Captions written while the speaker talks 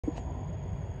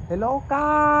Hello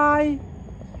guys,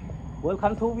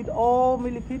 welcome to video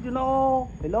Millipede,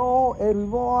 Hello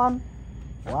everyone.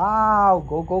 Wow,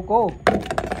 go.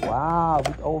 Wow,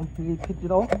 video Millipede,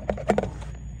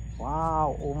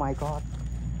 Wow, oh my god.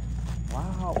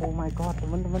 Wow, oh my god,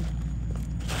 teman-teman.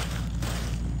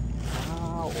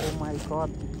 Wow, oh my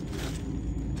god.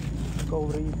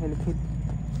 Discovery Millipede.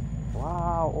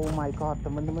 Wow, oh my god,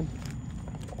 teman-teman.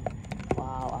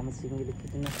 Wow, amazing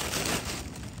Millipede.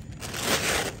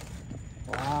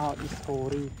 Wow,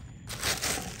 discovery.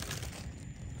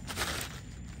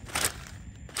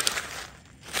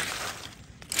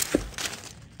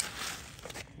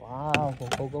 Wow,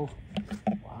 go.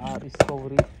 Wow,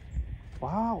 discovery.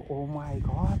 Wow, oh my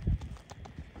god.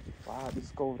 Wow,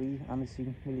 discovery,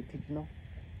 amazing Millipede,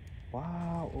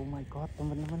 Wow, oh my god,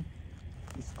 teman-teman.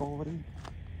 Discovery.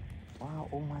 Wow,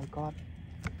 oh my god.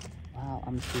 Wow,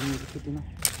 amazing Millipede,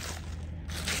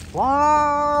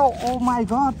 Wow, oh my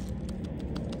god.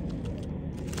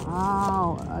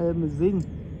 Wow, amazing.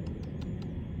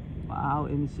 Wow,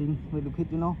 amazing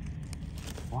Millipede,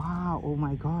 Wow, oh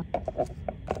my god.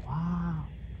 Wow,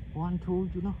 1,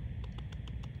 2,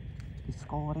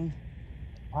 Discovery.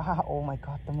 Wow, oh my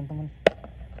god, teman-teman.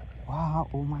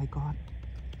 Wow, oh my god.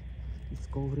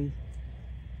 Discovery.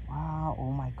 Wow,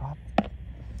 oh my god.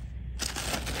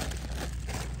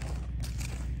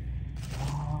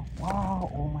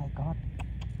 Wow, oh my god.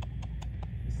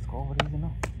 Discovery,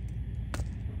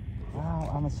 Wow,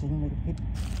 amazing Millipede.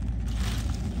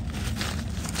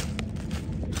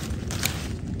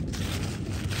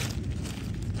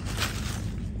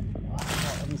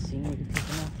 Wow, amazing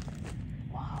Millipede,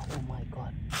 Wow, oh my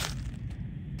god.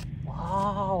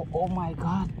 Wow, oh my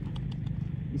god.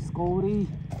 Discovery.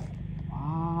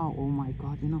 Wow, oh my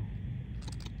god,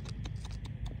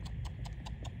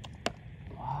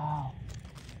 Wow.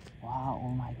 Wow,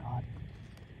 oh my god.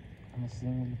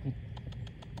 Amazing Millipede.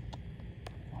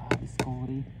 Wow,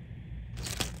 discovery.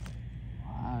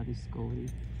 Wow, discovery.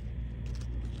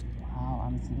 Wow,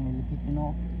 amazing Millipede,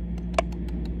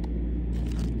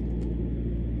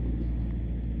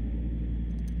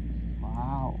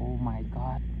 Wow, oh my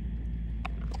god.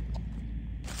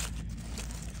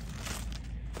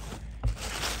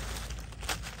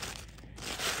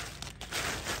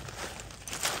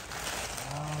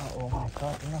 Wow, oh my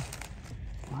god,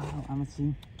 Wow,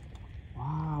 amazing.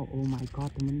 Wow, oh my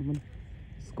god, teman-teman.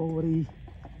 Discovery.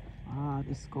 Wow,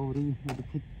 discovery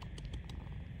Millipede.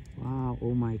 Wow,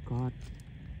 oh my god.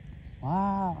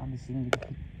 Wow, amazing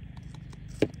Millipede.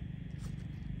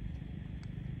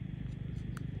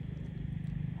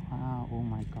 Wow, oh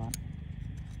my god.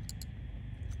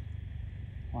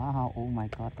 Wow, oh my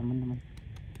god, teman-teman.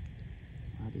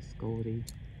 Wow, discovery.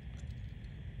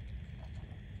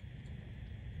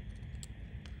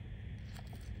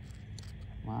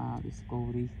 Wow,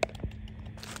 discovery.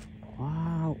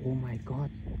 Wow, oh my god.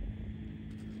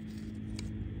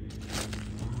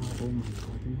 Wow, oh my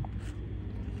god,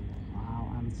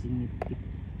 Wow, amazing Millipede.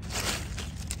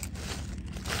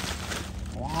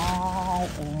 Wow,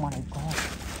 oh my god.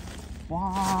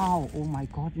 Wow, oh my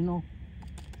god,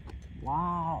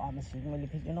 Wow, amazing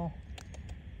Millipede,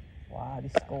 Wow,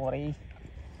 discovery.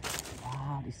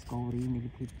 Wow, discovery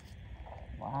Millipede.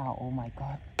 Wow, oh my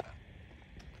god.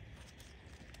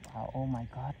 Wow, oh my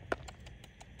god.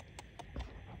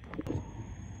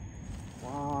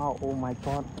 Wow, oh my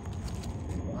god.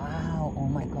 Wow, oh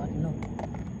my god,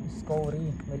 Discovery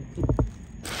Millipede.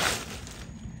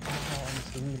 Wow,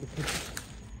 amazing Millipede.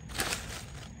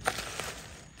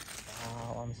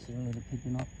 Wow, amazing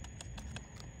Millipede,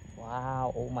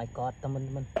 Wow, oh my god,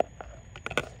 teman-teman.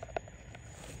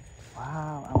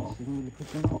 Wow, amazing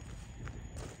Millipede,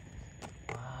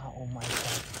 Wow, oh my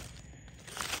god.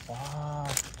 Wow.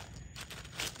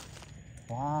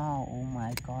 Wow, oh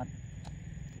my god.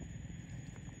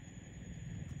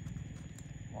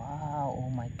 Wow, oh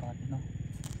my god,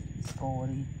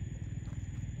 Discovery.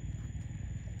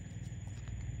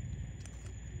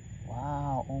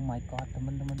 Wow, oh my god,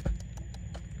 teman-teman.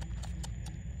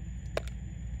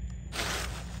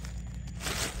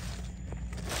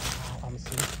 Wow,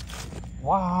 amazing.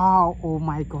 Wow, oh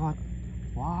my god.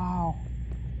 Wow.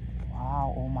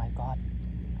 Wow, oh my god.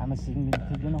 Amazing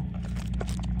Millipede,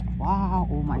 Wow,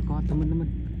 oh my god, teman-teman.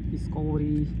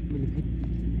 Discovery Millipede.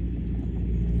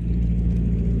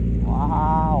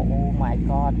 Wow, oh my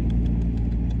god.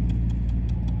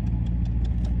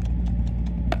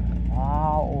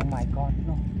 Wow, oh my god,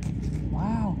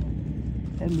 Wow,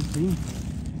 amazing.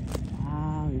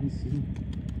 Wow, amazing.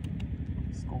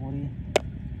 Discovery.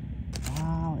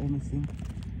 Wow, amazing.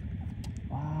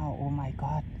 Wow, oh my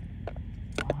god.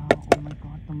 Wow, oh my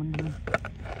god, teman-teman.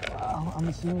 Wow,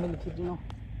 amazing Millipede,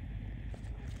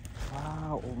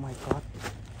 Wow, oh my god.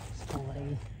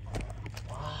 Discovery.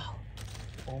 Wow.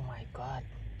 Oh my god.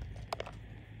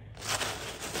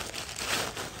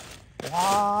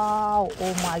 Wow,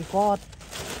 oh my god.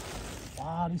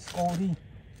 Wow, discovery.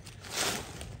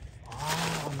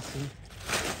 Wow, I'm seeing.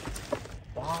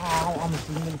 Wow, I'm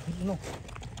seeing Millipede, no.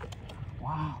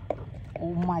 Wow,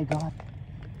 oh my god.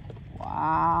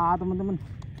 Wow, teman-teman.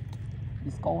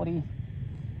 Discovery.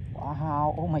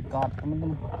 Wow, oh my god,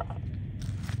 teman-teman.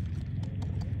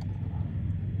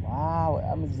 Wow,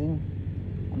 amazing.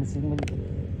 I'm seeing Millipede.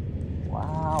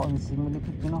 Wow, I'm seeing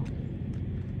Millipede, you know.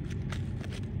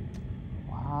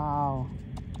 Wow.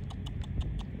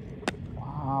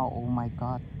 Wow, oh my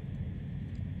god.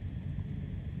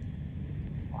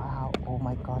 Wow, oh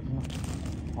my god, you know.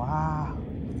 Wow.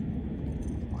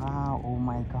 Wow, oh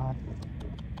my god.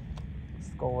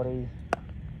 Discovery.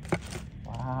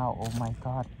 Wow, oh my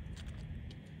god.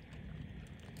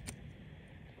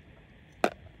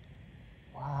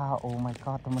 Wow, oh my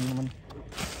god, teman-teman.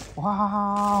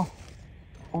 Wow.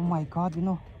 Oh my god, you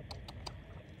know.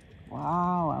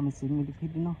 Wow, I'm seeing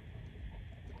Millipede, you know.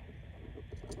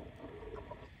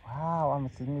 Wow, I'm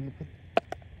seeing Millipede.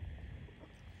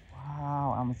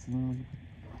 Wow, I'm seeing Millipede.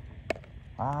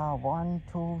 Wow, 1,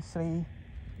 2, 3.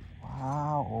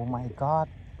 Wow, oh my god.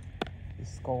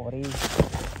 Discovery.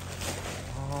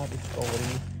 Wow,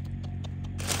 discovery.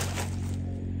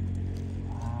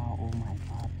 Wow, oh my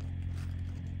god.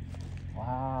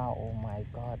 Wow, oh my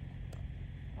god.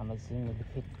 I'm seeing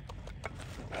Millipede.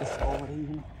 Discovery,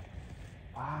 you know.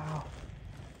 Wow,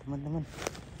 teman-teman.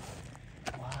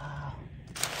 Wow.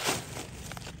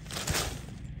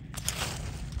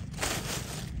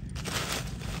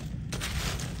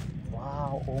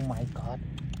 Wow, oh my god.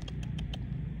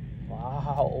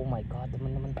 Wow, oh my god,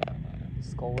 teman-teman.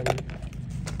 Discovery.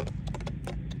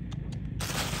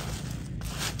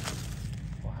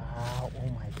 Wow, oh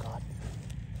my god.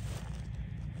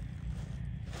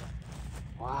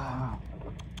 Wow.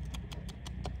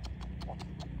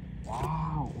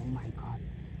 Wow, oh my god.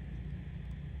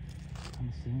 I'm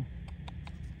seeing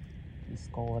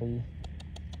Discovery.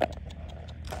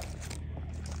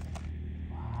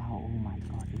 Wow, oh my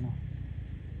god, you know.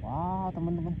 Wow,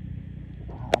 teman-teman.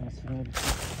 Wow, I'm seeing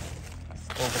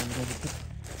Discovery Millipede.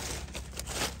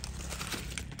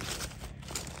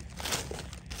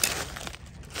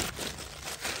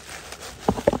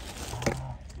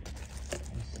 Wow,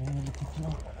 I'm seeing Millipede, you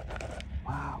know.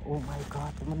 Wow, oh my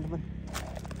god, teman-teman.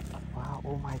 Wow,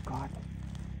 oh my god.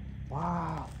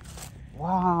 Wow.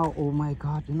 Wow, oh my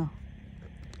god, you know.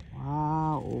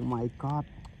 Wow, oh my god.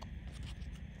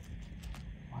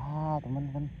 Wow,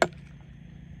 teman-teman.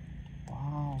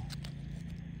 Wow.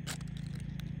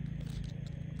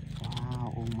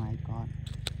 Wow, oh my god.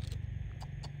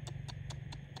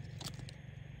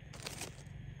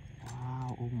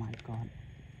 Wow, oh my god.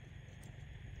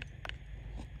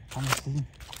 I'm seeing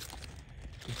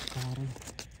Discovery.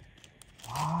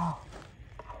 Wow.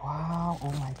 Wow,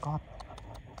 oh my god.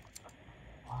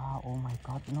 Wow, oh my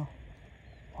god, you know.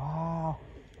 Wow.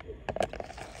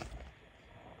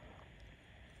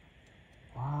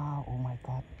 Wow, oh my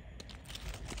god.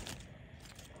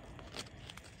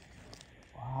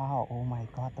 Wow, oh my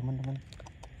god, teman-teman.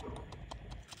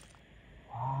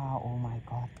 Wow, oh my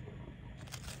god.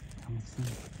 I'm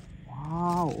seeing.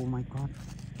 Wow, oh my god.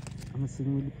 I'm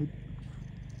seeing Millipede.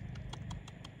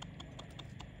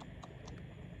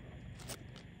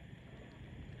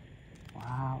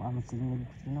 Wow, I'm seeing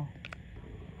Millipede, you know.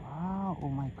 Wow, oh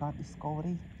my god,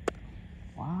 Discovery.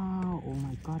 Wow, oh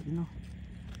my god, you know.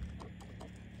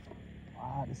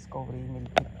 Wow, Discovery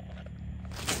Millipede.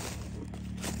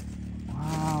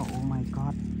 Wow, oh my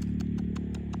god.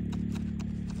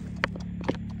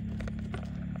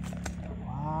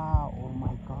 Wow, oh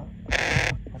my god.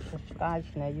 Subscribe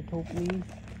channel YouTube please.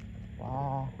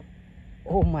 Wow.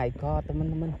 Oh my god,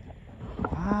 teman-teman.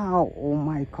 Wow, oh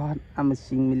my god. I'm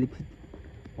seeing Millipede.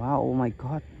 Wow, oh my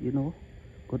god, you know.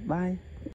 Goodbye.